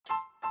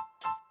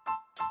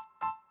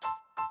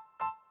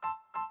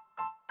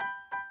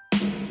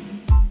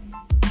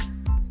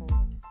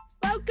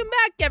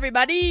back,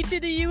 everybody, to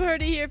the You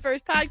Heard It Here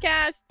First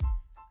podcast.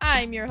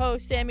 I'm your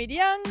host, Sammy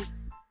DeYoung.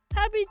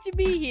 Happy to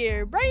be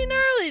here bright and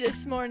early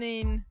this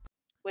morning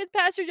with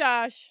Pastor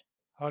Josh.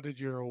 How did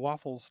your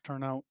waffles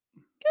turn out?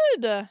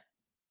 Good. I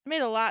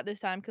made a lot this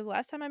time because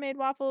last time I made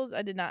waffles,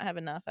 I did not have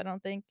enough, I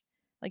don't think.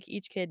 Like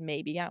each kid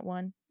maybe got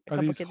one. A Are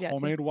couple these kids got two.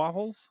 homemade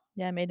waffles?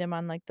 Yeah, I made them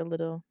on like the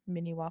little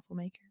mini waffle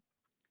maker.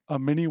 A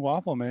mini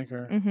waffle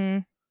maker. Mm-hmm.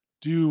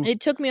 Do you It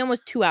took me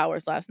almost 2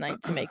 hours last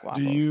night to make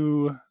waffles. do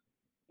you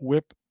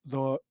whip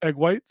the egg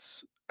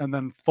whites and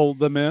then fold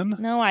them in?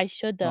 No, I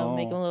should though.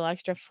 Make them Oh. a little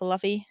extra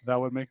fluffy. That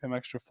would make them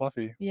extra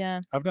fluffy.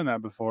 Yeah, I've done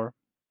that before.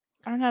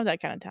 I don't have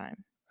that kind of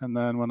time. And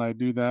then when I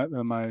do that,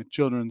 then my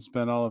children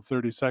spend all of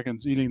 30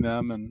 seconds eating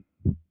them, and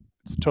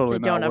it's totally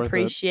They don't not worth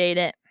appreciate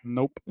it.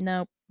 Nope.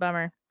 Nope,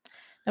 bummer.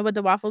 No, but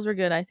the waffles were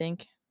good, I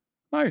think.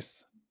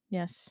 Nice.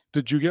 Yes,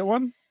 Did you get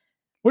one?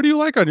 What do you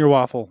like on your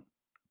waffle?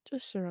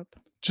 just syrup.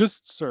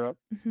 Just syrup.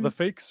 Mhm. The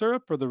fake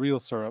syrup or the real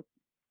syrup?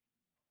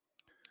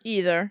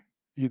 Either,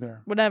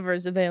 Either. whatever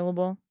is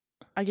available.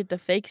 I get the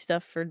fake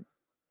stuff for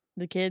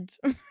the kids.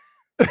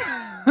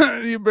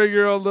 You bring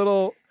your own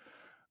little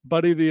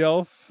Buddy the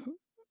Elf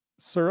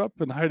syrup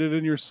and hide it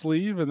in your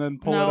sleeve and then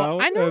pull it No,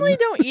 out. I normally and...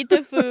 don't eat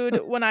the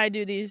food when I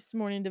do these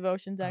morning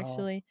devotions, Oh.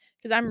 actually,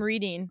 because I'm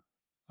reading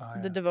Oh,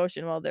 the yeah.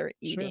 devotion while they're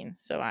Sure. eating,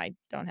 so I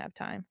don't have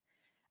time.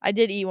 I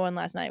did eat one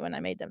last night when I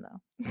made them,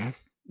 though,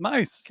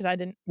 Nice. because I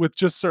didn't. With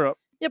just syrup.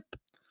 Yep,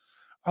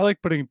 I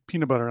like putting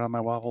peanut butter on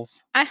my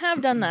waffles. I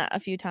have done that a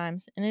few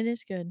times, and it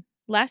is good.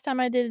 Last time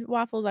I did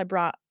waffles, I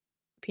brought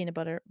peanut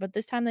butter, but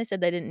this time they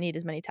said they didn't need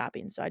as many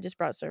toppings, so I just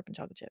brought syrup and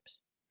chocolate chips.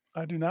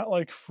 I do not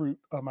like fruit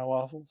on my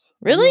waffles.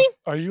 Really?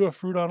 Are you a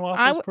fruit on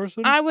waffles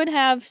person? I would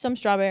have some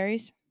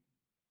strawberries.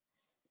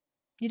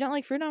 You don't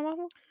like fruit on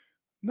waffles?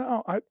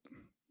 No,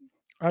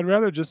 I'd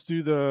rather just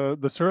do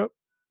the syrup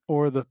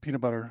or the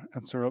peanut butter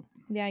and syrup.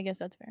 Yeah, I guess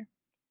that's fair.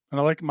 And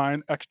I like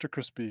mine extra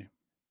crispy.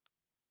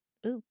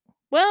 Ooh.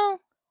 Well,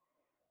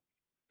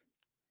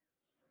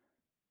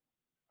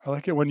 I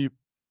like it when you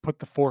put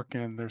the fork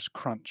in, there's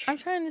crunch. I'm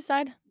trying to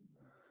decide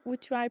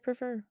which I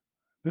prefer.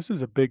 This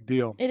is a big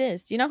deal. It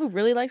is. Do you know who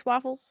really likes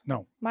waffles?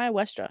 No. Maya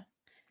Westra.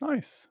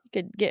 Nice. You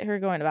could get her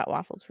going about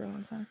waffles for a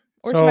long time.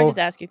 Or she might just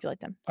ask you if you like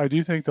them. I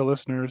do think the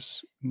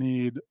listeners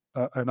need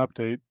an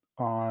update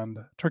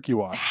on Turkey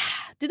Watch.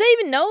 Did they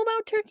even know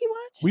about Turkey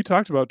Watch? We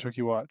talked about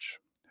Turkey Watch.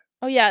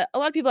 Oh, yeah. A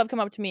lot of people have come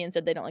up to me and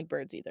said they don't like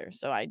birds either,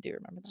 so I do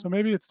remember that. So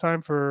maybe it's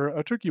time for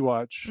a Turkey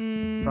Watch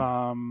Mm,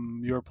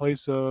 from your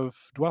place of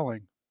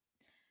dwelling.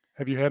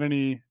 Have you had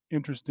any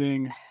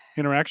interesting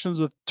interactions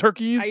with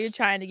turkeys? are you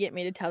trying to get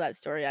me to tell that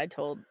story I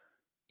told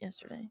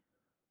yesterday?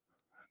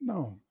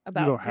 No,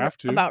 About, you don't have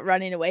to. About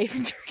running away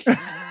from turkeys.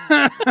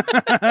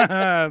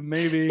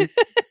 Maybe.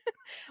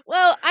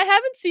 Well, I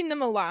haven't seen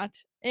them a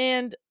lot,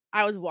 and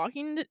I was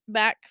walking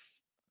back.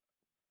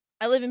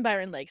 I live in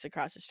Byron Lakes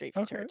across the street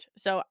from Okay. church.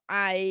 So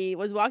I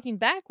was walking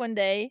back one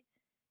day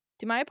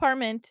to my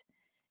apartment,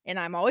 and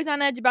I'm always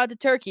on edge about the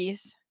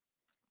turkeys,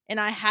 and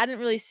I hadn't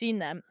really seen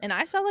them. And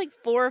I saw like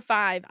 4 or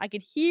 5. I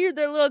could hear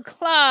their little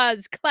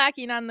claws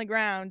clacking on the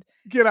ground.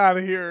 Get out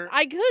of here.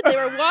 I could. They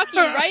were walking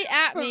right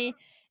at me,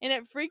 and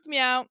it freaked me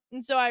out.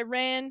 And so I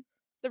ran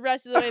the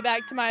rest of the way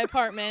back to my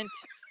apartment,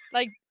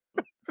 like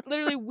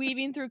literally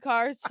weaving through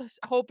cars,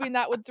 hoping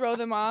that would throw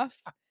them off.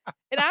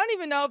 And I don't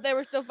even know if they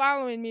were still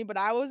following me, but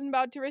I wasn't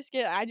about to risk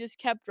it. I just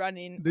kept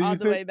running all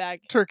the way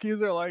back.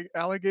 Turkeys are like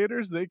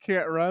alligators? They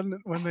can't run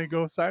when they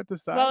go side to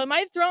side? Well, it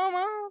might throw them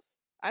off.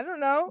 I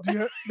don't know.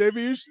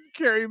 Maybe you should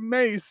carry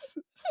mace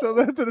so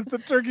that if the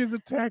turkeys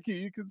attack you,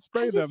 you can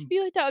spray I them. just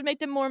feel like that would make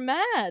them more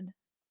mad.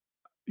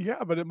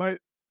 Yeah, but it might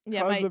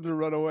cause them to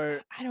run away.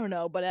 I don't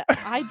know, but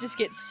I just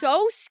get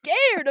so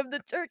scared of the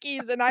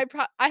turkeys, and I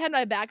had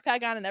my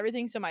backpack on and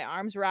everything, so my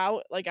arms were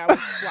out, like I was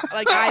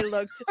like I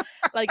looked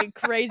like a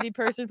crazy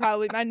person.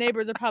 Probably my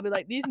neighbors are probably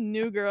like, these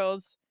new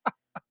girls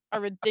are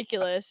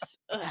ridiculous.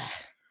 Ugh.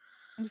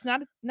 I'm just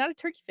not a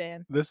turkey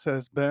fan. This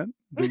has been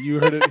the You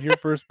Heard It Here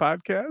First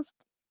podcast,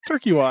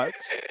 Turkey Watch.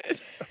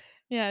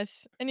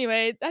 Yes.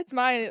 Anyway, that's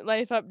my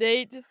life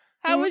update.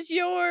 How was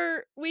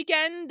your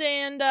weekend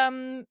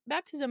and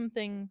baptism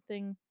thing?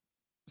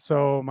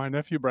 So my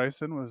nephew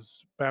Bryson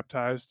was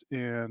baptized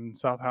in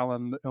South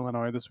Holland,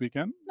 Illinois this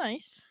weekend.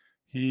 Nice.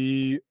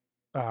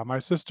 My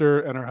sister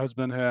and her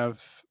husband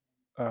have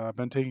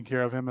been taking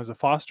care of him as a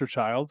foster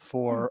child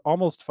for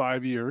almost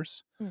 5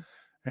 years.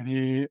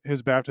 And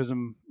his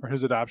baptism or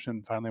his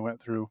adoption finally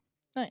went through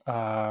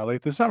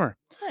late this summer.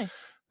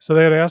 Nice. So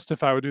they had asked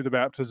if I would do the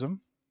baptism,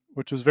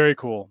 which was very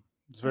cool.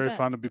 It was very bet.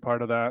 fun to be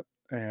part of that,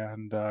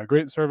 and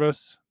great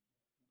service.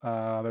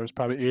 There was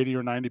probably 80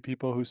 or 90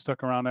 people who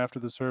stuck around after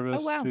the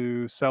service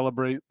to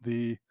celebrate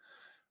the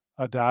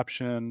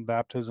adoption,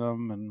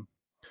 baptism, and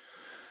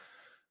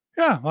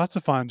yeah, lots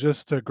of fun.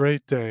 Just a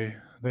great day.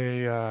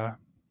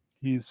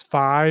 He's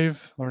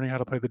 5, learning how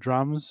to play the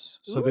drums.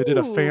 So they did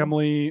a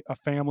family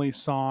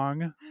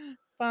song.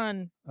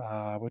 Fun.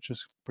 Which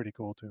is pretty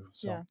cool too.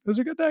 So Yeah. it was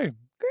a good day.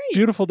 Great.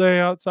 Beautiful day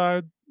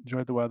outside.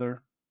 Enjoyed the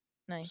weather.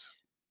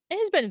 Nice. It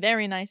has been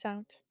very nice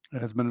out.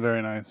 It has been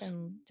very nice.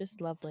 And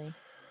just lovely.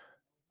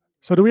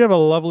 So do we have a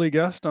lovely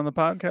guest on the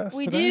podcast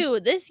We today? do.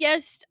 This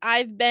guest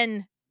I've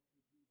been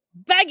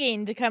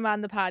begging to come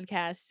on the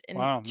podcast. And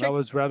wow, that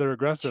was rather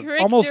aggressive.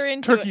 Almost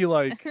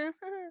turkey-like.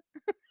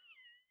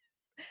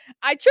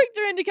 I tricked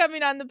her into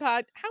coming on the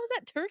pod. How is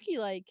that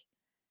turkey-like?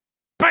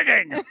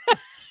 Begging!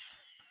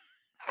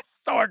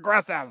 So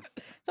aggressive.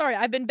 Sorry,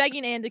 I've been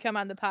begging Anne to come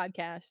on the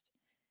podcast.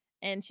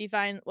 And she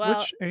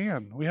Which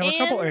Anne? We have a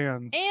couple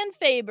Annes. Anne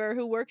Faber,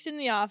 who works in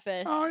the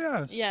office. Oh,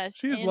 yes. Yes.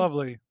 She's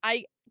lovely.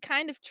 I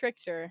kind of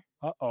tricked her.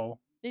 Uh-oh.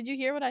 Did you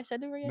hear what I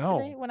said to her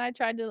yesterday? No. When I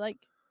tried to,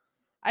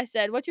 I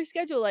said, what's your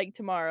schedule like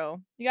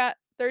tomorrow? You got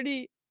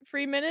 30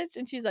 free minutes?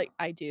 And she's like,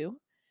 I do.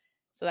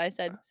 So I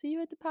said, see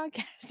you at the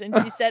podcast. And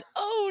she said,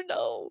 oh,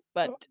 no.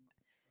 But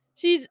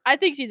I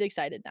think she's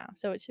excited now.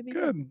 So it should be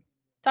good.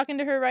 Talking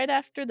to her right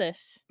after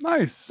this.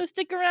 Nice. So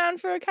stick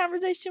around for a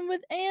conversation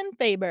with Anne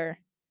Faber.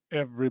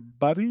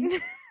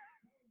 Everybody.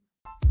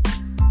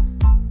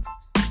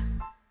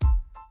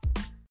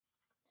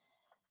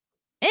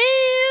 Anne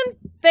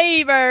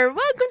Faber,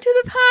 welcome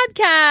to the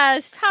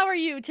podcast. How are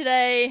you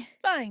today?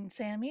 Fine,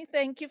 Sammy.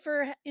 Thank you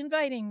for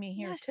inviting me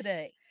here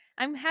today.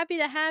 I'm happy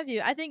to have you.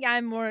 I think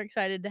I'm more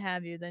excited to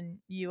have you than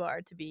you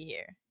are to be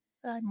here.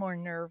 I'm more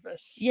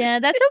nervous. Yeah,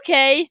 that's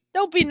okay.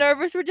 Don't be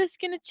nervous. We're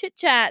just going to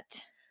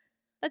chit-chat.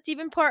 That's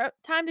even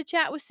time to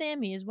chat with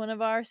Sammy is one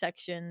of our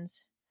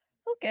sections.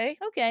 Okay.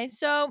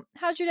 So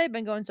how's your day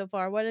been going so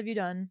far? What have you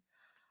done?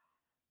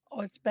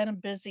 Oh, it's been a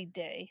busy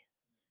day.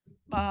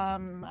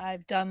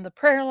 I've done the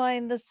prayer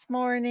line this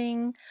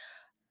morning.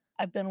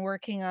 I've been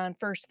working on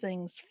First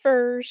Things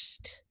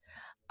First,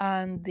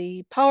 on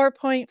the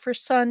PowerPoint for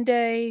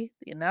Sunday,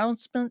 the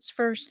announcements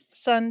for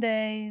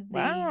Sunday,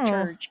 the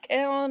church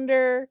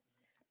calendar.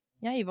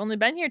 Yeah, you've only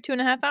been here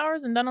 2.5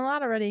 hours and done a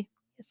lot already.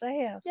 Yes, I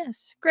have.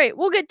 Yes, great.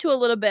 We'll get to a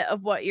little bit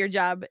of what your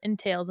job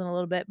entails in a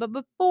little bit. But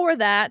before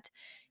that,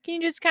 can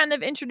you just kind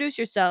of introduce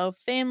yourself,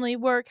 family,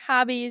 work,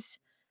 hobbies,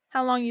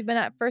 how long you've been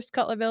at First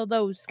Cutlerville,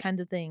 those kinds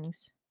of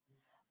things?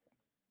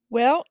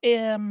 Well,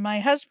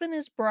 my husband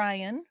is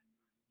Brian,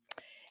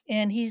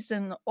 and he's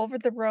an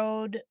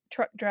over-the-road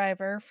truck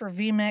driver for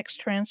VMAX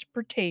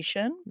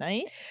Transportation.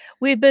 Nice.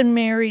 We've been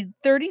married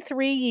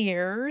 33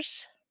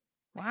 years.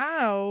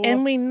 Wow.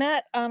 And we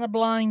met on a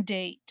blind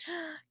date.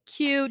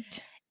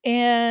 Cute.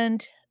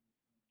 And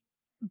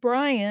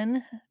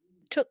Brian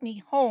took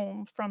me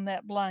home from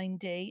that blind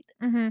date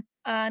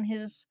on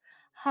his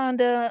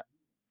Honda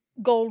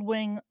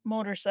Goldwing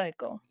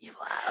motorcycle.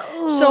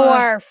 Wow. So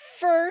our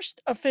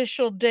first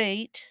official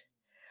date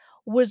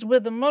was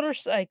with a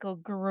motorcycle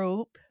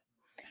group,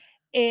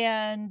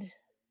 and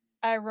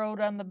I rode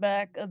on the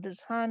back of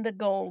this Honda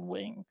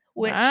Goldwing,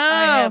 which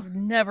I have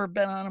never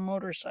been on a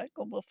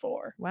motorcycle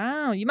before.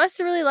 Wow. You must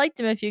have really liked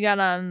him if you got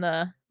on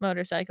the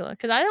motorcycle,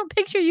 because I don't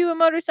picture you a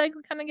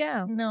motorcycle kind of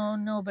gal. No,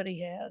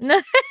 nobody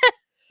has.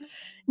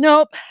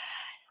 Nope.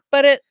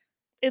 But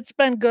it's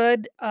been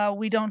good.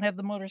 We don't have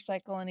the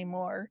motorcycle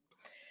anymore.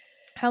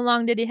 How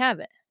long did he have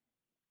it?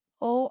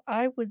 Oh,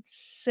 I would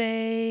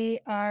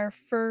say our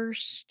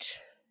first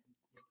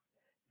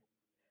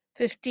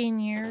 15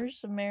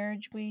 years of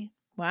marriage, we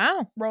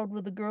rode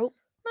with the group.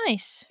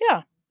 Nice.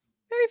 Yeah.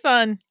 Very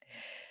fun.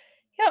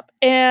 Yep.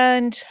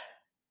 And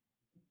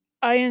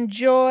I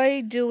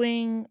enjoy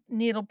doing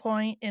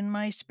needlepoint in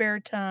my spare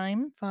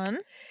time. Fun.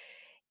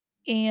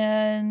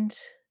 And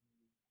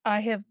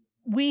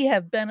we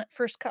have been at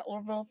First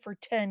Cutlerville for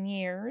 10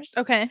 years.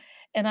 Okay.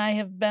 And I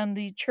have been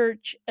the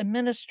church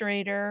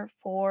administrator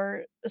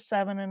for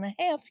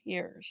 7.5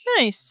 years.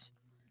 Nice.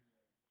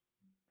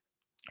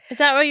 Is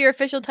that what your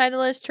official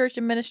title is, church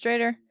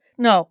administrator?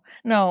 No.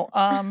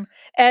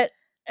 At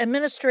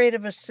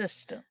administrative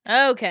assistant.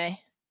 Okay.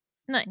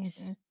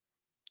 Nice.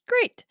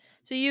 Great.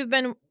 So you've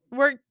been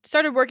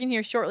started working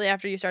here shortly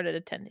after you started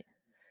attending.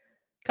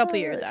 Couple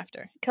years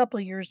after.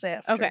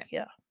 Okay.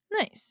 Yeah.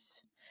 Nice.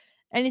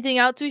 Anything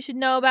else we should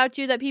know about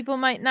you that people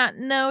might not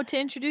know to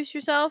introduce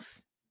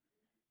yourself?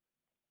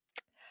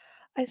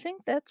 I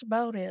think that's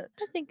about it.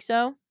 I think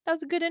so. That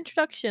was a good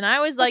introduction. I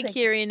always like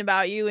hearing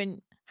about you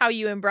and how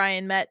you and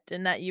Brian met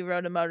and that you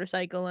rode a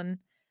motorcycle and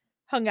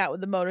hung out with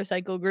the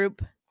motorcycle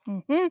group.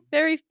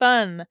 Very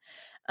fun.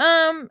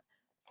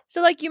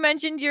 So like you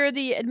mentioned, you're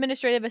the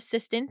administrative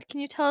assistant. Can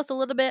you tell us a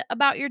little bit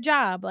about your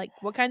job? Like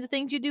what kinds of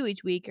things you do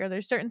each week? Are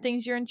there certain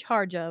things you're in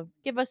charge of?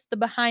 Give us the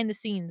behind the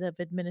scenes of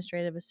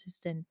administrative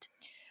assistant.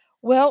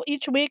 Well,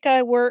 each week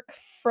I work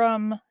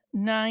from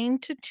 9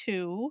 to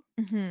 2,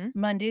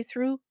 Monday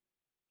through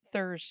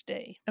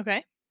Thursday.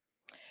 Okay.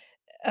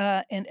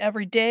 And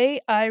every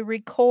day I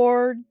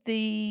record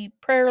the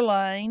prayer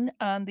line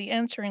on the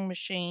answering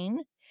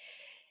machine,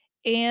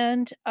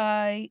 and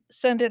I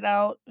send it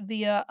out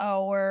via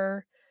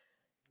our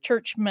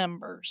church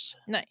members.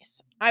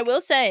 Nice. I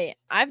will say,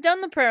 I've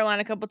done the prayer line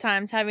a couple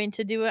times having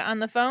to do it on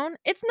the phone.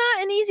 It's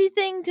not an easy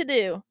thing to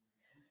do.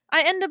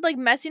 I end up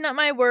messing up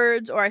my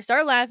words, or I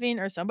start laughing,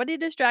 or somebody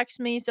distracts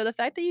me. So the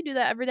fact that you do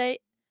that every day,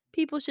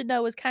 people should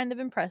know is kind of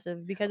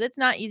impressive because it's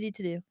not easy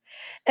to do.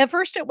 At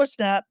first it was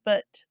not,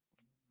 but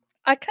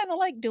I kind of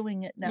like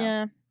doing it now.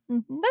 Yeah.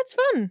 Mhm. That's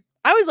fun.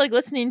 I always like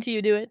listening to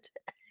you do it.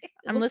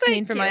 I'm Well, listening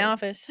thank from my you.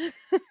 office.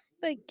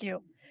 Thank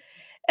you.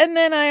 And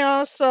then I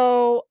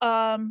also,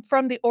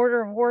 from the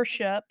order of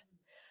worship,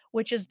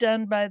 which is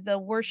done by the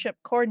worship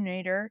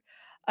coordinator,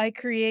 I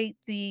create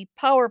the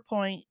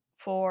PowerPoint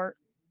for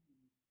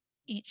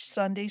each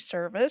Sunday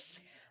service.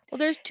 Well,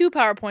 there's 2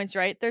 PowerPoints,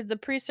 right? There's the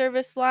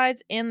pre-service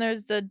slides and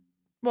there's the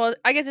well,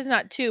 I guess it's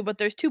not 2, but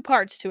there's 2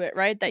 parts to it,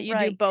 right? That you do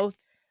Right. both.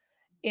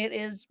 It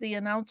is the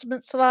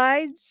announcement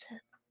slides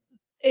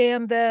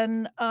and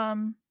then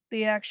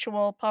the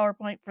actual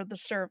PowerPoint for the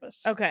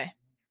service. Okay.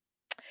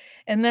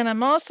 And then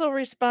I'm also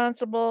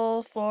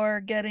responsible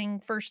for getting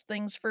First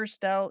Things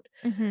First out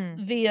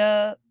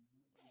Mhm.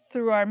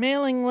 through our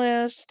mailing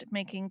list,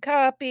 making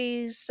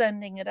copies,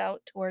 sending it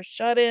out to our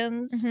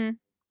shut-ins. Mhm.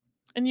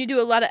 And you do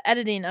a lot of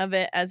editing of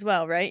it as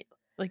well, right?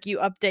 Like you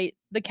update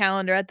the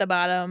calendar at the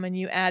bottom and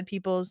you add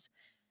people's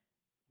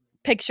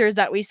pictures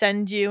that we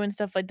send you and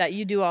stuff like that.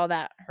 You do all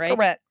that, right?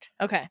 Correct.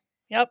 Okay.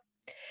 Yep.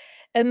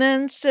 And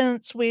then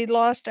since we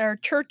lost our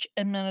church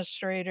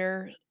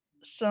administrator,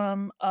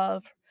 some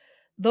of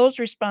those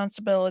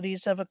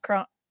responsibilities have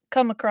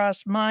come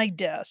across my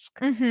desk,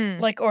 Mhm.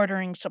 like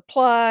ordering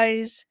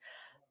supplies,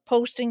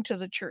 posting to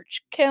the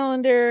church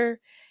calendar,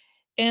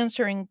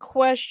 answering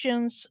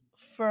questions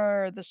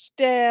for the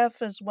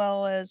staff, as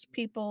well as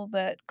people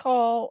that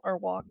call or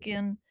walk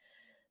in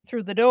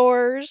through the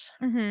doors.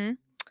 Mhm.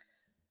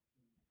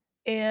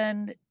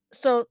 And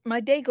so my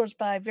day goes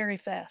by very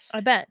fast.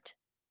 I bet.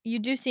 You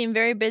do seem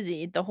very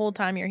busy the whole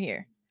time you're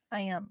here.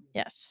 I am.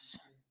 Yes.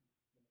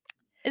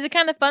 Is it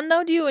kind of fun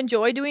though? Do you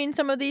enjoy doing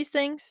some of these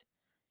things?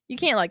 You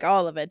can't like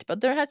all of it,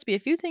 but there has to be a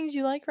few things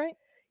you like, right?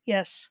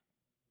 Yes.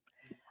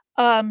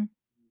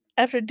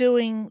 After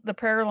doing the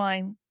prayer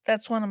line,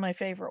 that's one of my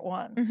favorite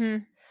ones.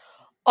 Mhm.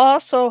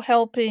 Also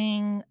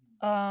helping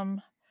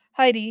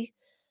Heidi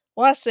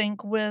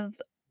Wasink with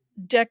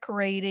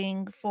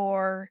decorating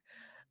for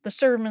the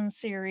sermon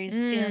series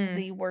in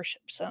the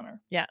worship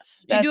center.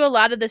 Yes. You do a That's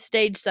lot of the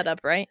stage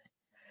setup, right?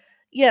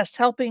 yes,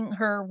 helping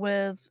her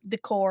with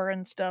decor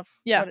and stuff,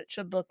 Yeah. what it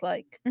should look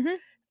like. Mhm.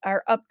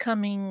 Our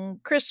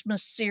upcoming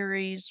Christmas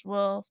series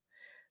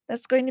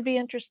that's going to be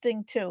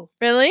interesting too.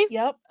 Really?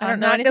 Yep. I don't I'm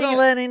know not anything gonna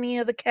let any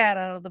of the cat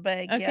out of the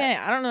bag Okay,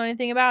 yet. I don't know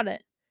anything about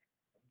it.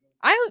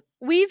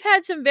 We've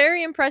had some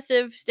very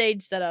impressive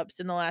stage setups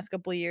in the last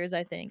couple of years,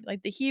 I think.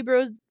 Like the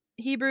Hebrews,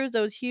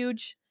 those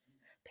huge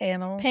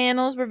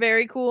panels were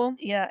very cool.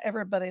 Yeah,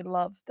 everybody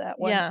loved that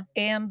one. Yeah.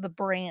 And the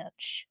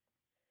branch.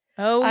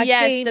 Oh, I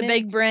yes, came the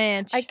big in-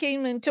 branch. I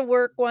came into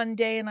work one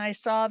day and I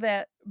saw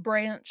that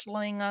branch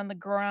laying on the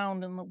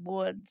ground in the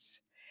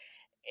woods.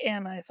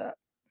 And I thought,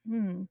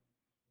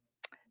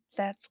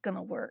 that's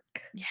gonna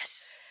work.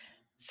 Yes.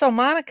 So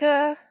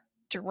Monica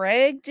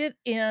dragged it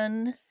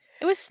in.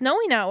 It was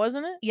snowing out,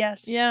 wasn't it?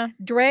 Yes. Yeah.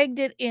 Dragged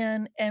it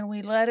in and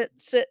we let it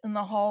sit in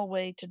the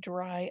hallway to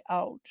dry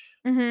out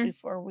Mhm.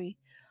 before we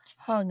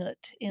hung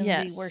it in the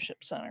Yes.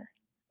 worship center.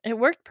 It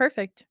worked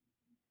perfect.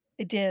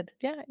 It did.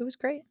 Yeah, it was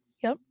great.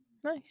 Yep.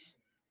 Nice.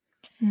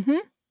 Mm-hmm.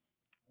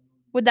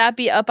 Would that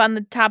be up on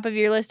the top of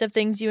your list of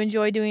things you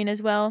enjoy doing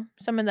as well?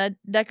 Some of the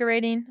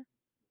decorating?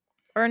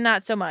 Or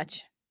not so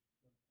much?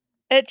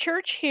 At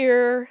church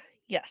here,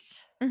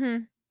 yes.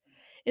 Mhm.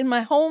 In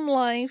my home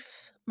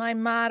life, my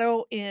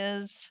motto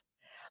is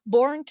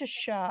born to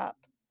shop,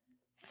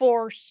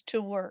 forced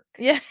to work.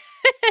 Yeah.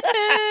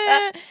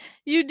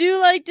 You do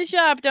like to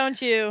shop, don't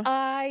you?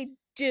 I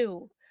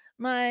do.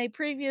 My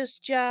previous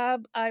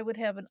job, I would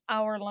have an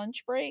hour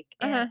lunch break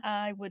and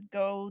I would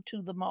go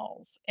to the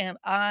malls. And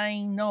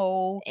I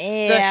know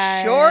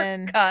the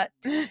shortcut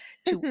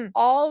to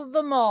all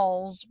the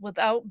malls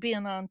without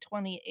being on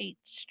 28th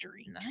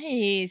Street.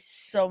 Nice.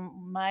 So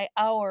my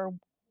hour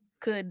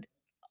could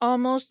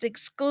almost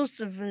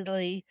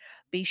exclusively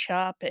be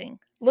shopping,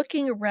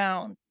 looking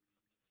around,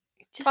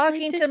 Just like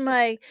talking to this-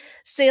 my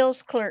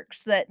sales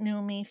clerks that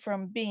knew me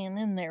from being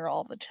in there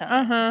all the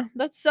time.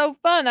 That's so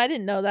fun. I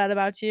didn't know that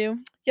about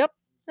you. Yep.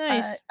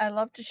 Nice. I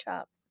love to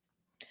shop.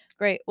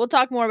 Great. We'll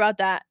talk more about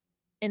that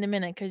in a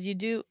minute because you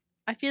do.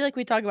 I feel like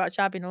we talk about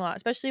shopping a lot,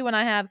 especially when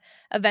I have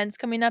events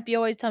coming up. You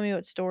always tell me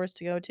what stores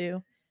to go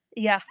to.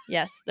 Yeah.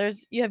 Yes,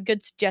 you have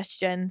good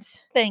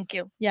suggestions. Thank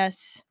you.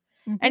 Yes.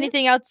 Mhm.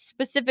 Anything else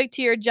specific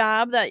to your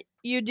job that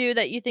you do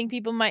that you think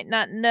people might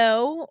not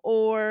know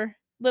or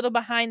little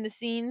behind the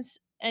scenes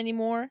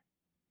anymore?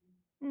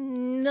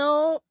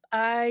 No,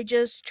 I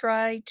just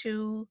try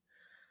to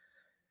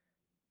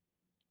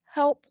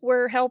help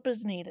where help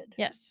is needed.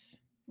 Yes.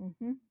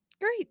 Mm-hmm.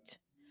 Great.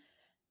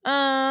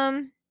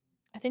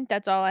 I think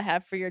that's all I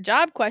have for your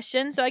job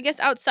question. So I guess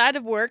outside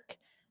of work,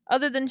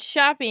 other than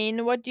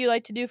shopping, what do you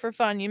like to do for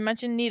fun? You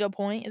mentioned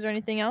needlepoint. Is there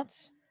anything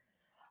else?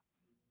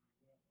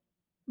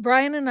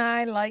 Brian and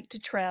I like to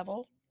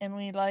travel, and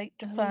we like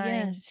to Oh,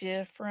 find yes.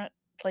 different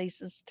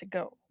places to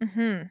go.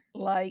 Mm-hmm.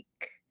 Like,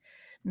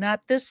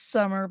 not this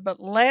summer, but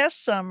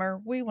last summer,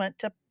 we went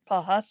to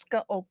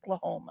Pawhuska,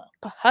 Oklahoma.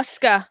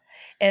 Pawhuska.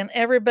 And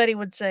everybody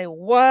would say,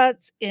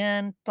 "What's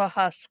in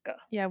Pawhuska?"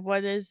 Yeah,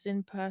 what is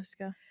in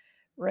Pawhuska?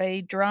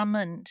 Ray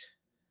Drummond.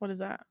 What is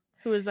that?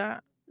 Who is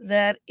that?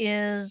 That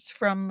is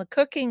from the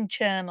Cooking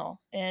Channel,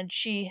 and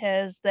she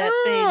has that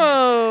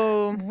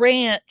Oh. big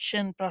ranch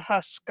in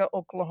Pawhuska,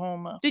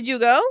 Oklahoma. Did you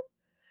go?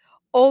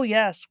 Oh,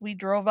 yes. We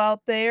drove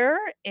out there,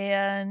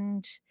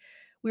 and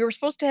we were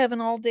supposed to have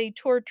an all-day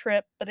tour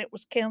trip, but it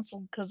was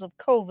canceled because of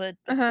COVID.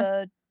 But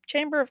the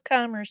Chamber of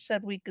Commerce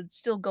said we could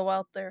still go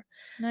out there.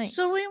 Nice.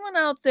 So we went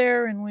out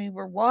there, and we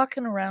were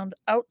walking around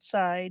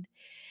outside,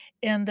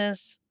 and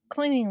this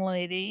cleaning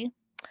lady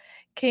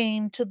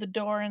came to the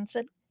door and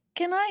said,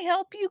 "Can I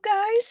help you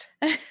guys?"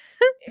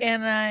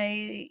 and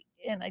I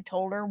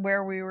told her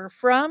where we were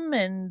from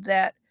and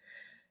that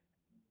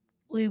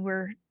we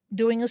were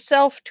doing a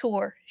self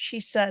tour.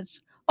 She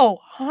says, "Oh,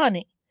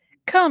 honey,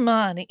 come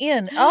on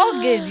in. I'll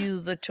give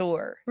you the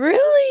tour."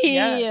 Really?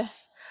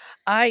 Yes.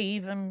 I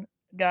even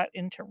got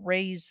into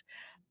Ray's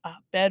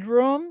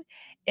bedroom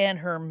and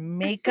her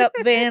makeup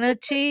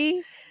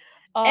vanity.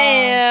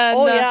 And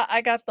oh yeah,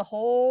 I got the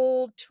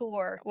whole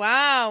tour.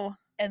 Wow.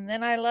 And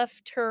then I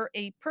left her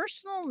a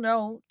personal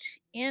note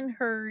in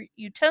her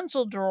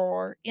utensil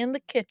drawer in the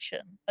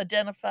kitchen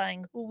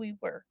identifying who we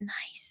were.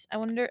 Nice. I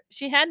wonder,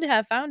 she had to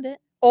have found it.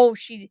 Oh,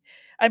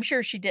 I'm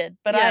sure she did,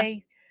 but Yeah.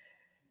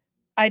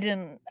 I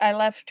didn't. I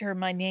left her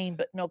my name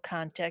but no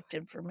contact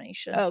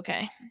information.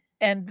 Okay.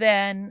 And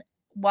then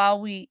while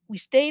we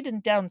stayed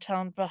in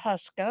downtown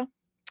Pawhuska,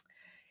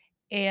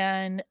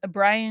 and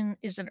Brian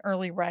is an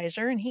early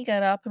riser, and he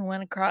got up and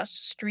went across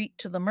the street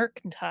to the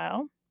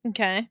Mercantile.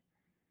 Okay.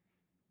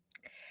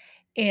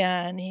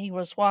 And he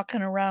was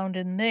walking around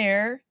in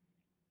there,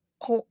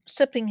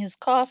 sipping his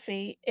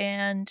coffee,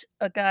 and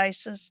a guy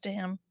says to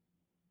him,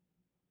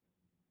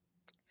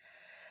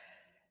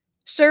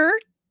 "Sir,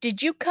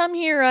 did you come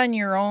here on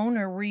your own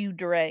or were you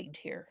dragged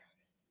here?"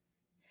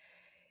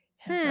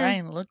 And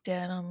Brian looked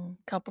at him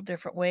a couple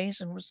different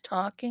ways and was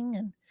talking,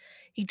 and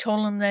he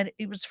told him that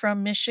he was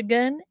from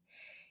Michigan,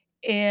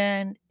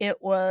 and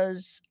it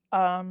was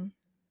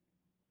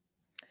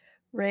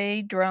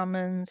Ray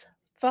Drummond's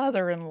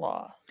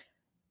father-in-law.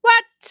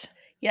 What?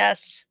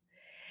 Yes.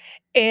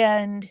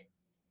 And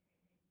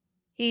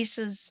he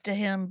says to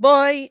him,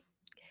 "Boy,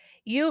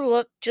 you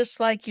look just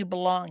like you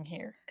belong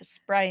here." Because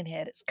Brian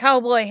had his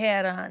cowboy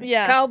hat on, his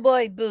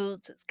cowboy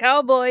boots, his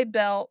cowboy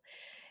belt.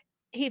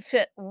 He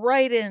fit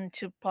right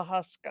into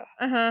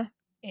Pawhuska.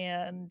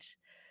 And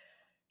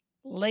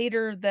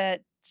later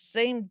that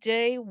same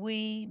day,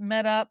 we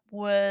met up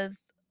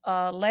with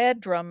Lad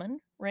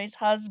Drummond, Ray's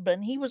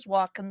husband. He was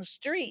walking the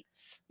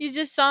streets. You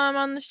just saw him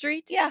on the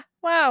street? Yeah.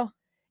 Wow.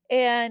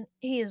 And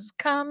he is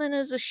common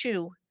as a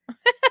shoe.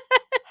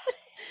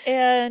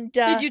 And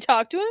did you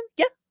talk to him?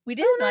 Yeah, we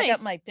did. Oh, nice. I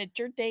got my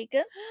picture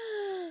taken.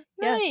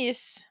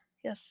 Nice.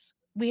 Yes.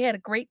 We had a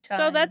great time.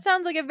 So that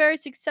sounds like a very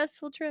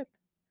successful trip.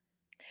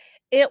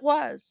 It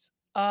was.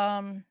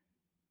 What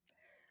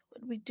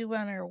did we do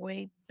on our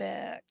way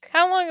back?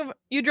 How long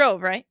you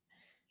drove, right?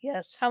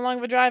 Yes. How long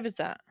of a drive is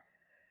that?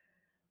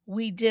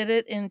 We did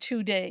it in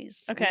 2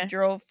 days. Okay. We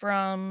drove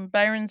from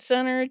Byron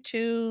Center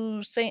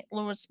to St.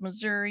 Louis,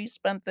 Missouri,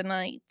 spent the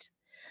night,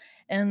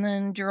 and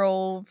then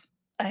drove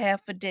a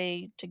half a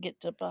day to get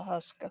to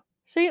Pawhuska.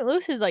 St.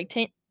 Louis is like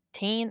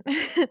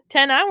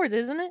 10 hours,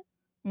 isn't it?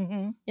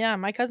 Mm-hmm. Yeah,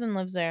 my cousin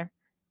lives there,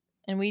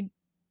 and we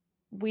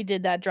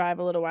did that drive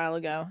a little while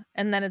ago,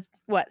 and then it's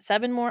what,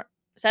 7 more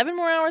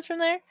hours from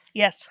there?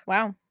 Yes.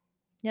 Wow.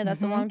 Yeah,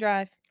 that's a long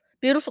drive.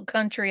 Beautiful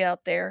country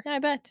out there. Yeah, I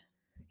bet.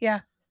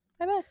 Yeah,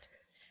 I bet.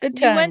 good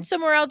time. You went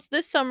somewhere else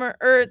this summer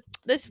or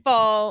this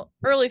fall,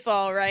 early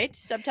fall, right?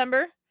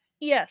 September?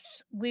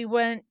 Yes, we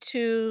went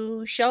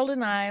to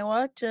Sheldon,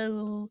 Iowa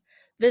to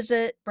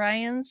visit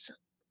Brian's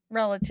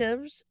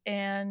relatives,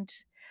 and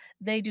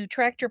they do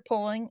tractor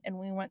pulling, and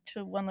we went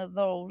to one of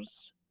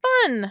those.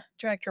 Fun.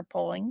 Tractor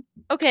pulling.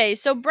 Okay,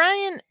 so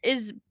Brian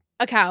is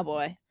a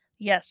cowboy.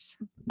 Yes.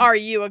 Are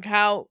you a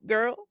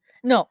cowgirl?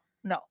 No.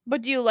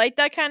 But do you like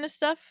that kind of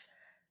stuff?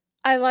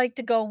 I like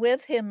to go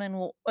with him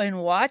and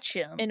watch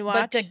him. And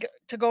watch? But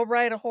to go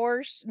ride a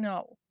horse,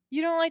 no.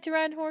 You don't like to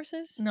ride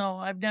horses? No,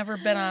 I've never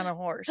been on a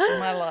horse in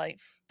my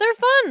life. They're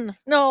fun.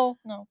 No.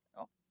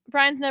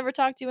 Brian's never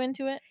talked you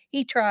into it?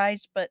 He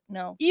tries, but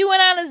no. You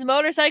went on his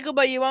motorcycle,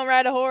 but you won't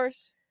ride a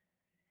horse?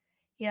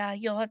 Yeah,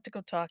 you'll have to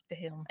go talk to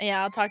him.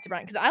 Yeah, I'll talk to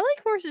Brian, because I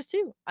like horses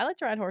too. I like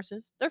to ride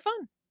horses. They're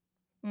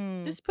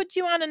fun. Just put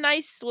you on a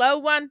nice, slow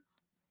one.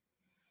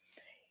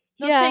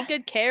 They'll take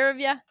good care of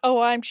you.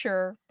 Oh, I'm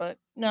sure, but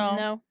no.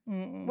 No.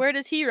 Mm-mm. Where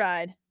does he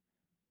ride?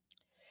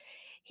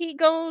 He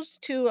goes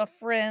to a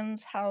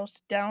friend's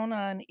house down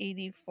on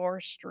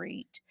 84th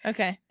Street.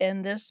 Okay.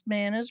 And this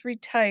man is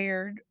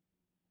retired,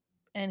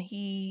 and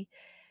he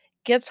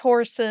gets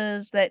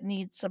horses that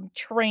need some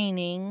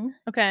training.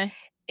 Okay.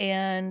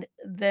 And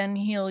then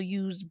he'll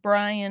use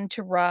Brian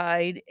to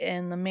ride,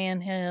 and the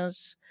man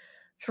has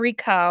 3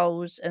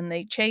 cows, and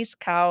they chase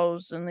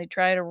cows, and they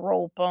try to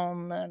rope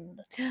them,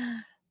 and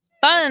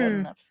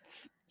fun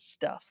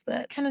stuff.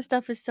 That kind of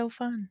stuff is so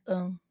fun.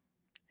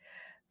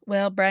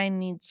 Well, Brian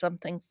needs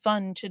something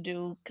fun to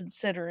do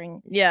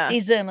considering Yeah.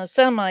 he's in a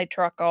semi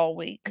truck all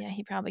week. Yeah,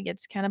 he probably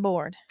gets kind of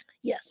bored.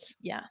 Yes.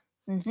 Yeah,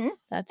 Mm-hmm.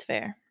 that's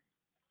fair.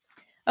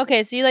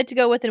 Okay, so you like to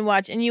go with and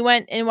watch, and you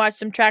went and watched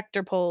some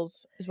tractor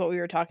pulls, is what we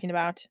were talking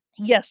about.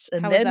 Yes,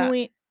 and How was then that?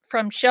 we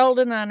from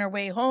Sheldon on our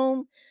way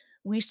home,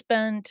 we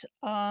spent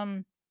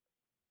a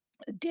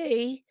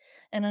day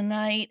and a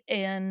night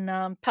in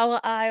Pella,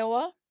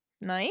 Iowa,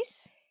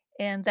 Nice.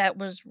 and that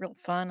was real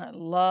fun. I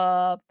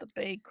love the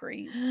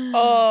bakeries.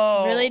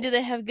 Oh, Really? Do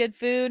they have good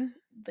food?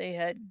 They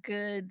had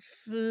good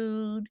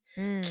food,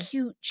 Mm.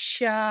 cute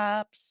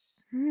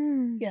shops.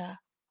 Yeah,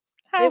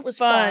 How it was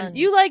fun.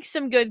 You like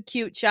some good,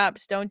 cute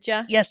shops, don't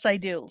you? Yes, I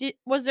do.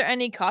 Was there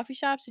any coffee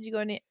shops? Did you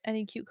go to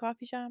any cute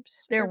coffee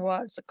shops? There Or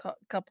was a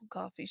couple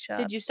coffee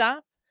shops. did you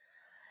stop?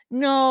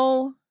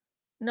 No,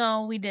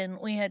 we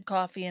didn't. We had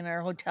coffee in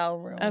our hotel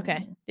room.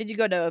 Okay. Did you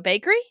go to a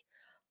bakery?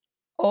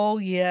 Oh,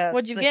 yes.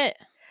 What'd you get?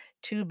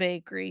 2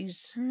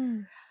 bakeries.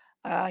 Mm.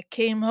 I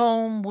came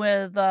home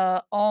with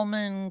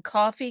almond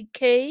coffee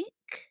cake.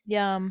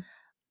 Yum.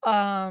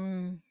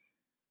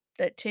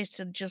 That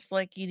tasted just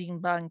like eating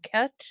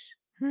banquette.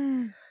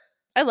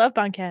 I love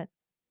banquette.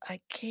 I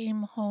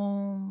came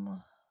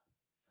home.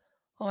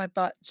 Oh, I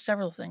bought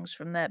several things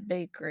from that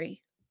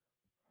bakery.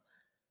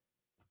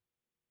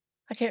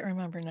 I can't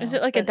remember now. Is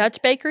it like a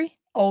Dutch bakery?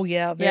 Oh,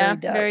 yeah, very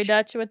Dutch. Very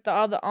Dutch with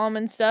all the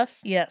almond stuff.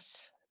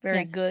 Yes, very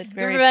Yes. good,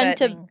 very Have you been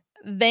fattening.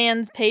 to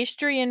Van's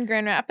Pastry in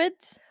Grand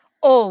Rapids?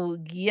 Oh,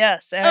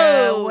 yes.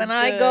 When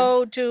I good.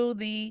 go to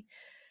the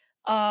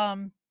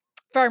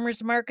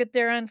farmer's market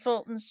there on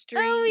Fulton Street,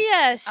 Oh,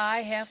 yes. I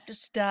have to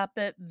stop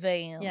at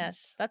Van's.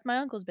 Yes, that's my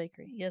uncle's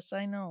bakery. Yes,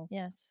 I know.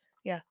 Yes.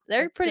 Yeah,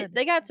 They're that's pretty good.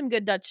 They got some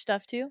good Dutch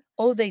stuff too.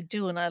 Oh, they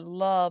do, and I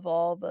love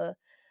all the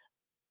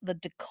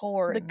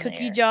decor The in cookie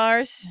there.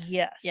 jars.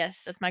 Yes.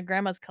 Yes, that's my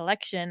grandma's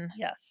collection.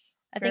 Yes.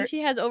 I think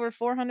she has over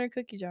 400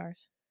 cookie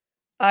jars.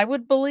 I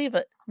would believe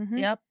it. Mhm.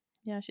 Yep.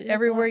 Yeah, she does.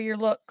 Everywhere you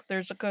look,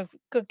 there's a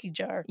cookie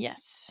jar.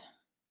 Yes.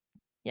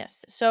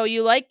 Yes. So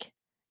you like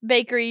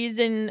bakeries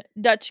and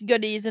Dutch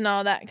goodies and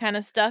all that kind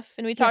of stuff.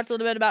 And we talked a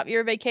little bit about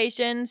your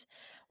vacations.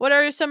 What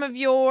are some of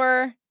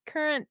your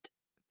current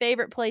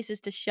favorite places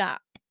to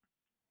shop?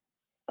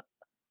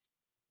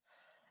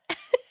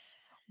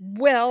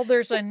 Well,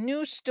 there's a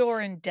new store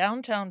in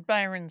downtown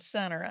Byron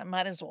Center. I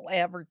might as well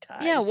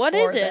advertise. Yeah, what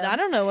is it? them. I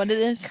don't know what it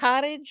is.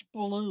 Cottage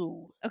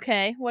Blue.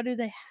 Okay, what do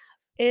they have?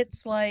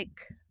 It's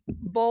like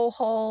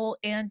boho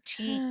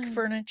antique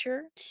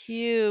furniture.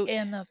 Cute.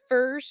 And the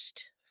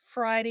first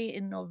Friday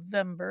in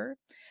November,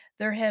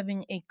 they're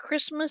having a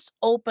Christmas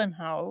open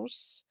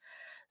house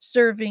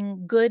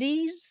serving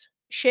goodies,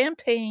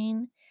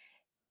 champagne,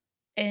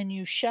 and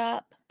you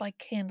shop by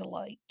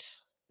candlelight.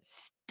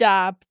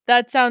 Stop.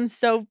 That sounds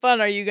so fun.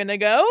 Are you going to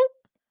go?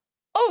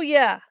 Oh,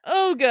 yeah.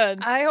 Oh,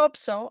 good. I hope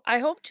so. I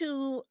hope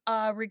to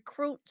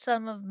recruit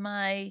some of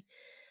my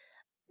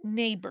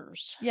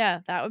neighbors.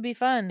 Yeah, that would be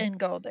fun. And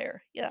go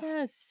there. Yeah.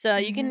 Yes.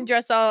 You can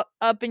dress all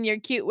up in your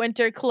cute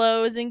winter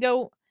clothes and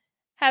go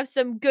have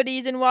some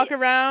goodies and walk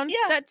around.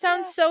 Yeah. That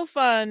sounds so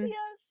fun.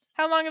 Yes.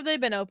 How long have they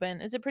been open?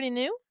 Is it pretty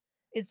new?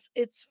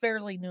 It's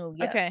fairly new.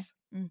 Yes. Okay.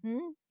 Mm-hmm.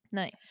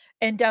 Nice.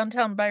 And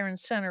downtown Byron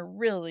Center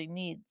really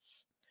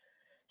needs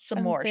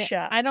some more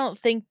shops. I don't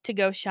think to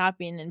go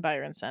shopping in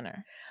Byron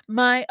Center.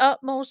 My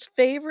utmost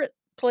favorite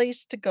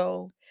place to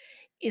go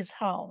is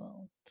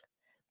Holland.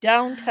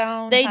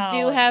 Downtown They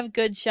Holland. do have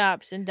good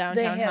shops in downtown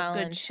They have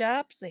Holland. good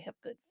shops. They have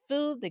good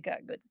food. They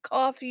got good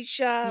coffee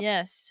shops.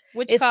 Yes.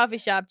 Which coffee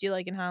shop do you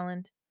like in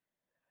Holland?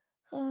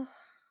 I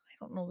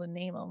don't know the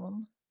name of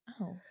them.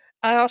 Oh.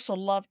 I also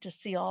love to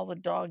see all the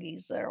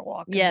doggies that are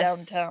walking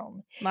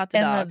downtown. Lots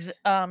of dogs.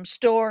 And the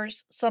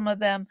stores, some of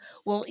them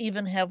will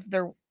even have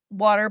their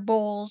water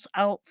bowls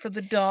out for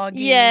the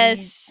doggies.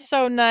 Yes,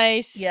 so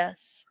nice.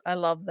 Yes, I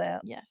love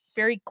that. Yes.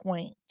 Very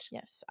quaint.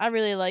 Yes, I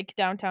really like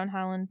downtown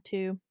Holland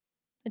too.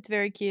 It's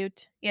very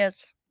cute.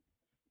 Yes.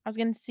 I was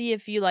going to see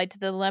if you liked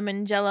the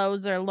lemon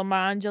jellos or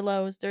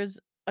lemongelos. There's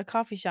a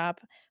coffee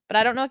shop, but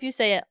I don't know if you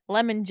say it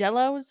lemon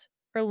jellos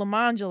or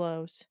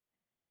lemongelos.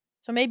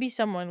 So maybe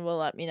someone will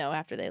let me know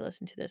after they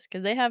listen to this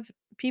because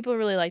people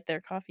really like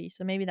their coffee.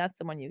 So maybe that's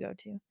the one you go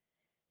to.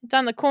 It's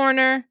on the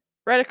corner,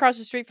 right across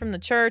the street from the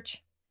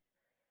church.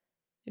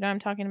 You know what I'm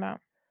talking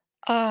about?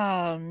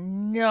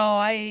 No,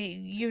 I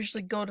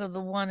usually go to the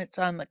one that's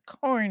on the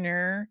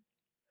corner.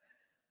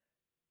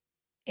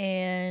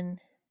 And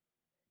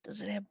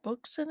does it have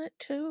books in it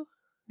too?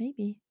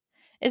 Maybe.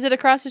 Is it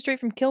across the street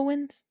from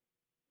Kilwins?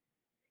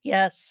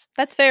 Yes.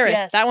 That's Ferris.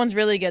 Yes. That one's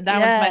really good. That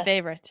one's my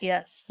favorite.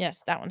 Yes.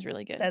 Yes, that one's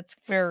really good. That's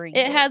very good.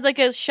 It has like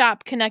a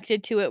shop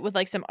connected to it with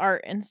like some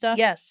art and stuff.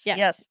 Yes. Yes.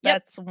 Yes. Yep.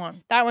 That's the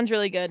one. That one's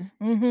really good.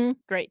 Mm-hmm.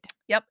 Great.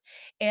 Yep.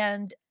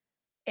 And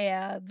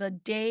the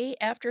day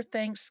after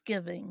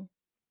Thanksgiving,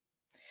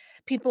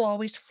 people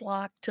always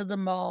flock to the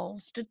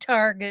malls, to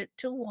Target,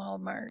 to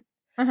Walmart.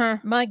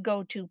 My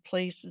go-to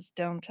place is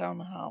downtown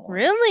Holland.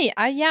 Really?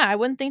 I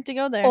wouldn't think to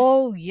go there.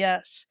 Oh,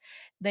 yes.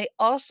 They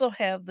also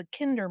have the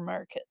Kinder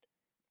Market.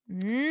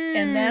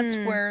 And that's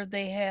Mm. where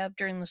they have,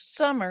 during the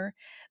summer,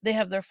 they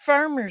have their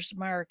farmers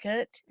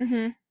market.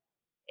 Mhm.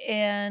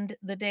 And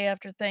the day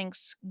after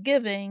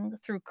Thanksgiving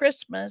through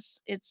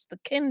Christmas, it's the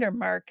Kinder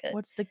Market.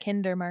 What's the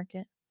Kinder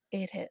Market?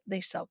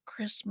 They sell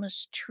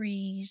Christmas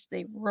trees,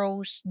 they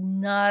roast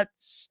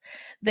nuts,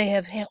 they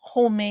have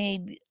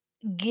homemade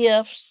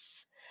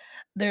gifts.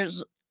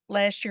 There's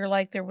last year,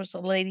 like, there was a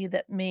lady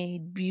that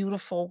made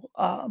beautiful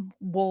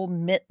wool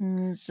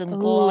mittens and Ooh,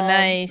 gloves and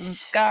nice.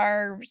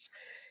 scarves.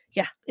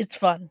 Yeah, it's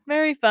fun.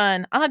 Very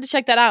fun. I'll have to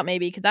check that out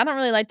maybe because I don't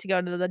really like to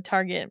go to the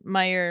Target,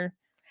 Meijer,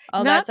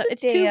 all that Not stuff. the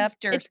day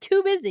after. It's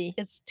too busy.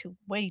 It's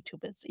way too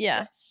busy. Yeah.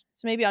 Yes.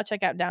 So maybe I'll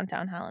check out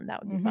downtown Highland.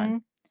 That would be fun.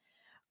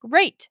 Mhm.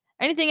 Great.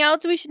 Anything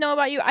else we should know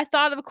about you? I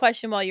thought of a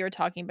question while you were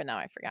talking, but now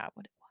I forgot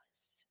what it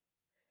was.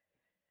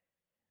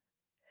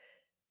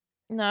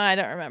 No, I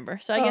don't remember.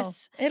 So I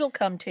guess it'll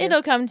come to you.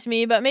 it'll come to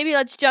me, but maybe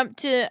let's jump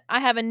to I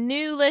have a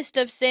new list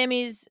of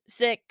Sammy's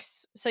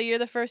 6. So you're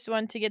the first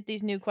one to get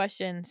these new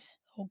questions.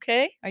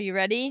 Okay. Are you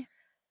ready?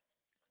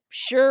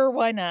 Sure,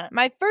 why not?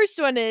 My first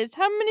one is,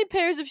 how many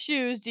pairs of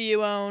shoes do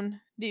you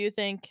own, do you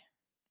think?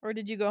 Or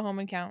did you go home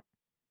and count?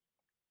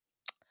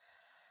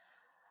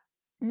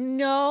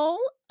 No,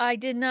 I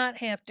did not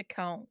have to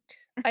count.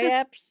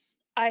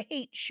 I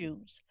hate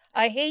shoes.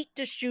 I hate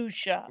to shoe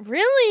shop.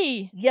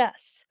 Really?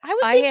 Yes. I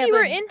would I think have you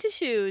were a- into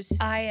shoes.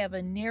 I have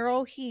a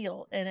narrow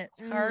heel and it's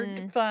hard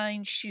to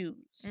find shoes.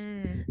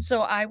 Mm,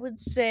 So I would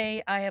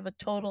say I have a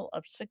total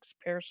of 6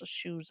 pairs of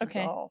shoes is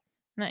Okay. all.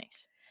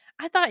 nice.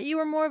 I thought you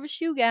were more of a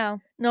shoe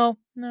gal. No.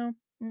 No.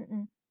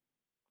 Mm-mm.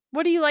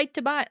 What do you like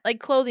to buy? Like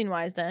clothing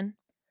wise then?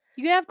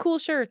 You have cool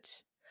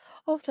shirts.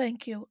 Oh,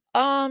 thank you.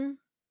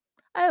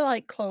 I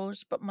like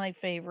clothes, but my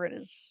favorite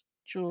is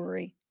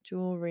jewelry.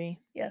 Jewelry.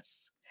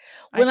 Yes.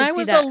 I When could I see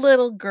was a that.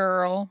 little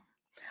girl,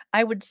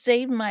 I would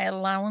save my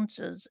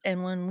allowances,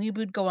 and when we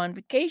would go on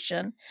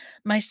vacation,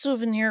 my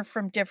souvenir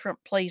from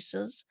different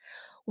places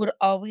would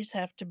always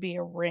have to be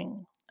a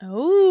ring.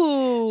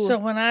 Oh. So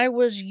when I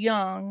was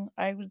young,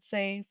 I would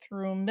say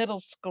through middle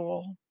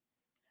school,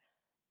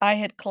 I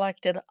had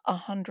collected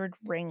 100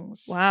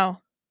 rings.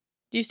 Wow.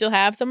 Do you still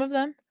have some of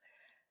them?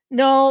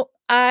 No,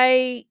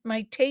 my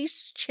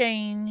tastes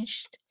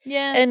changed,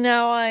 Yeah. and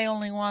now I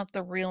only want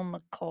the real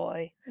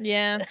McCoy.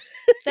 Yeah.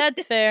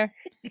 That's fair.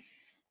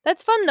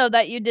 That's fun though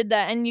that you did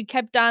that and you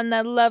kept on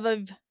that love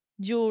of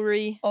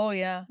jewelry. Oh,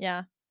 yeah.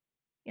 Yeah.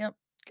 Yep.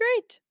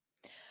 Great.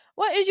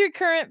 What is your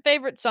current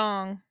favorite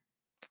song?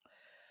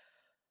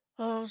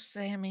 Oh,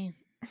 Sammy.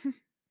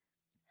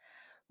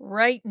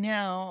 Right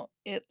now,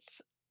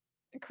 it's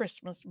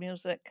Christmas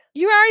music.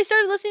 You already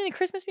started listening to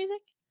Christmas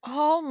music?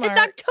 Hallmark. It's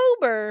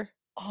October.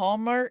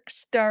 Hallmark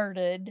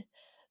started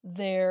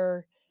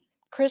their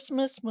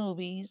Christmas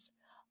movies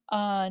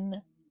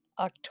on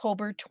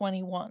October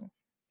 21.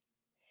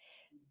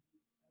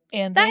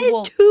 And That they is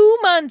will 2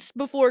 months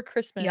before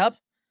Christmas. Yep.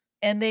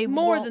 And they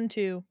More will, than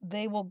 2.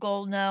 they will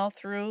go now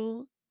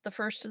through the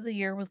first of the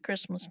year with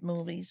Christmas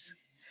movies.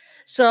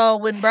 So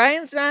when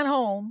Brian's not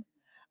home,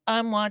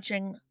 I'm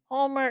watching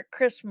Hallmark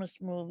Christmas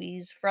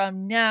movies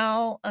from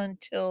now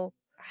until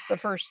the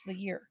first of the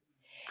year.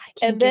 I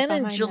can't And get then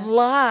in behind that.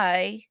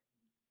 July,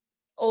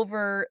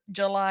 over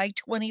July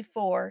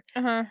 24,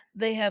 Uh-huh.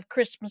 they have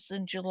Christmas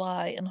in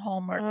July, and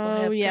Hallmark will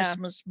Oh, have yeah.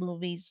 Christmas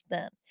movies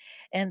then.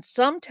 And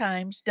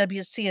sometimes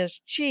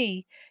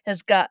WCSG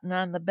has gotten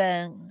on the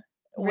bandwagon.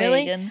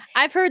 Really?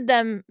 I've heard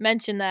them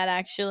mention that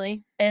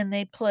actually. And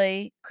they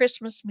play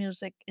Christmas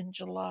music in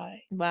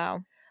July.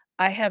 Wow.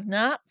 I have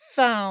not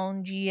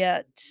found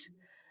yet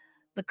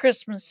the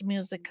Christmas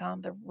music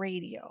on the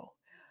radio,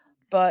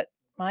 but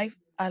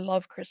I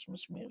love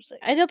Christmas music.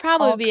 It'll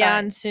probably All be on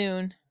kinds.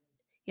 soon.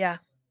 Yeah.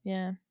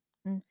 Yeah.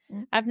 Mhm.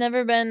 I've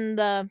never been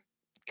the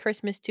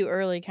Christmas too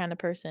early kind of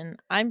person.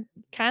 I'm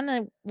kind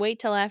of wait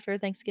till after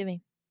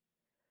Thanksgiving.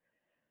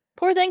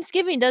 Poor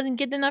Thanksgiving doesn't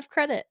get enough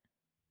credit.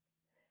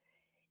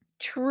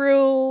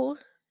 True. I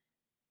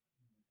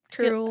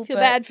True. feel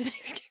but bad for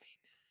Thanksgiving.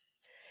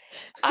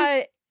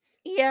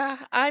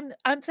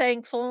 I'm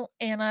thankful,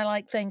 and I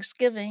like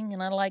Thanksgiving,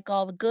 and I like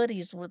all the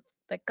goodies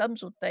that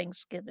comes with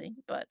Thanksgiving,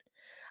 but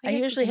I guess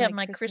you usually can have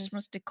make my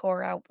Christmas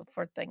decor out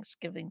before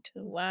Thanksgiving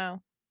too.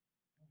 Wow.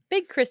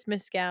 Big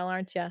Christmas gal,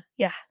 aren't ya?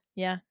 Yeah.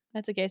 Yeah,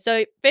 that's okay.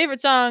 So,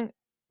 favorite song,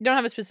 you don't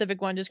have a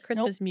specific one, just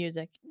Christmas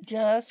music.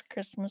 Just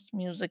Christmas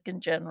music in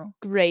general.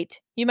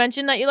 Great. You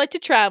mentioned that you like to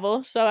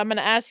travel, so I'm going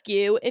to ask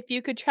you, if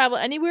you could travel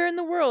anywhere in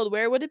the world,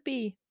 where would it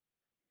be?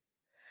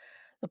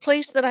 The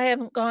place that I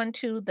haven't gone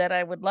to that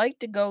I would like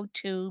to go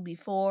to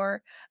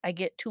before I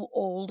get too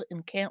old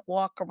and can't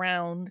walk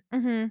around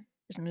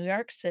is New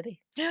York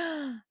City.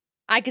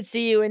 I could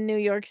see you in New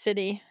York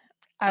City.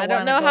 I don't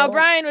wanna know how go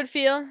Brian would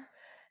feel.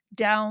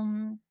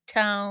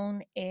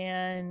 downtown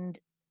and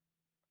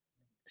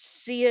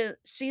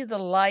see the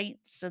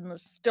lights and the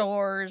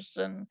stores,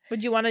 and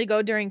Would you want to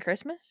go during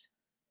Christmas?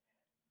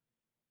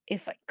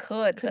 if I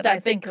could, 'Cause but that I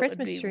big think it would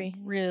Christmas be tree.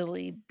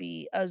 really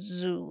be a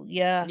zoo.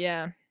 Yeah.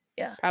 Yeah.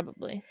 Yeah.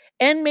 Probably.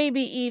 And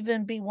maybe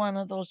even be one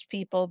of those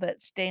people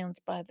that stands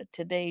by the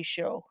Today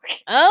Show.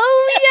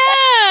 Oh,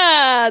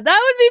 yeah.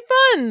 That would be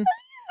fun.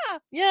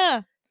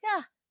 Yeah.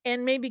 Yeah.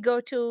 And maybe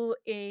go to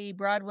a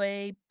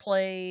Broadway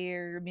play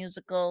or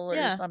musical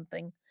or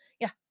something.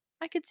 Yeah.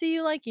 I could see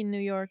you liking New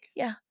York.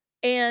 Yeah.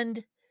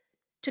 And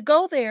to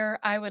go there,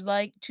 I would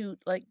like to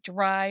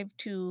drive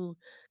to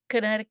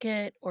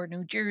Connecticut or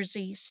New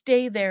Jersey,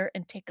 stay there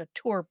and take a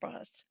tour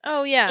bus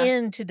Oh, yeah.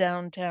 into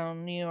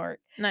downtown New York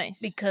Nice.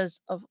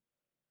 because of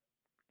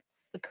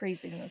the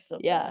craziness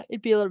of Yeah, that.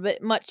 it'd be a little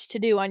bit much to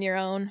do on your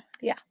own.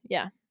 Yeah.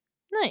 Yeah.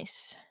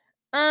 Nice.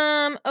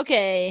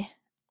 Okay.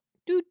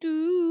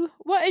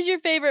 What is your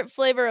favorite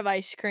flavor of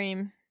ice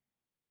cream?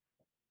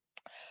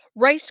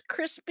 Rice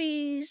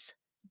Krispies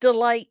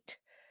Delight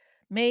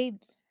made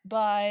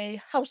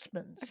by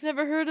Houseman's. I've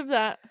never heard of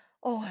that.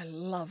 Oh, I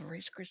love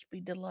Rice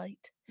Krispie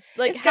Delight.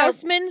 Like It's got-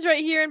 Houseman's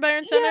right here in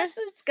Byron Center? Yes,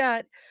 it's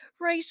got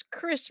Rice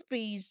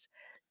Krispies,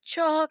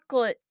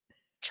 chocolate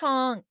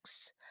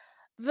chunks,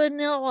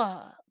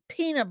 vanilla,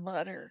 peanut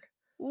butter.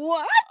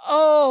 What?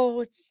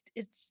 Oh,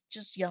 it's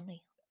just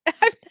yummy.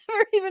 I've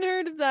never even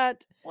heard of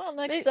that. Well,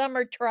 next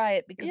summer try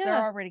it because they're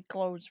Yeah. already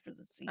closed for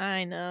the season.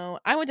 I know.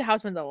 I went to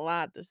Houseman's a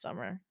lot this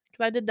summer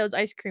because I did those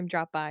ice cream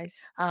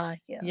drop-bys. Ah,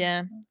 yeah.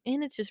 Yeah.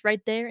 And it's just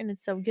right there and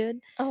it's so good.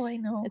 Oh, I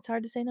know. It's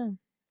hard to say no.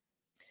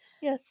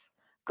 Yes.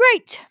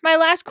 Great. My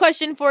last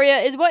question for you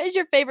is, what is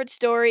your favorite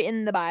story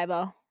in the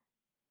Bible?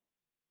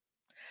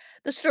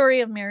 The story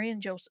of Mary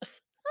and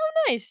Joseph. Oh,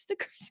 nice. The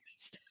Christmas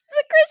story.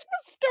 The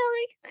Christmas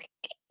story.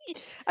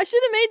 I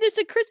should have made this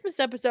a Christmas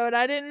episode.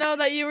 I didn't know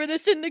that you were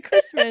this into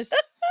Christmas.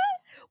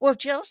 Well,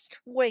 just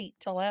wait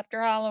till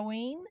after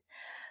Halloween.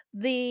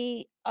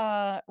 The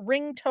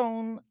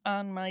ringtone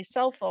on my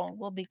cell phone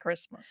will be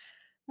Christmas.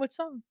 What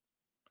song?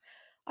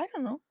 I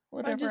don't know. Or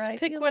Whatever just I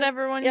pick feel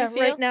whatever one yeah, you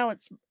feel. right now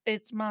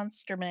it's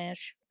Monster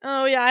Mash.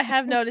 Oh yeah, I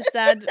have noticed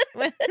that.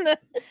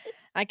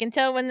 I can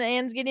tell when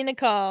Anne's getting a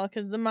call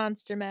because the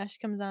Monster Mash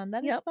comes on.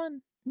 That is Yep.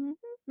 fun. Mhm.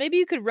 Maybe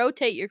you could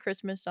rotate your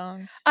Christmas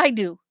songs. I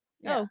do.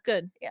 Yeah. Oh,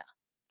 good. Yeah.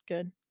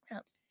 Good.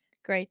 Yep.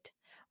 Great.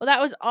 Well,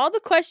 that was all the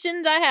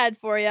questions I had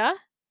for you.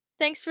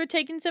 Thanks for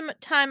taking some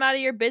time out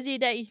of your busy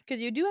day because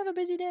you do have a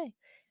busy day.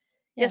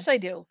 Yes, I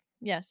do.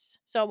 Yes.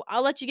 So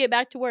I'll let you get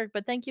back to work,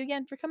 but thank you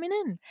again for coming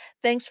in.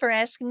 Thanks for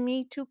asking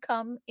me to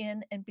come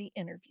in and be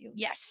interviewed.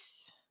 Yes.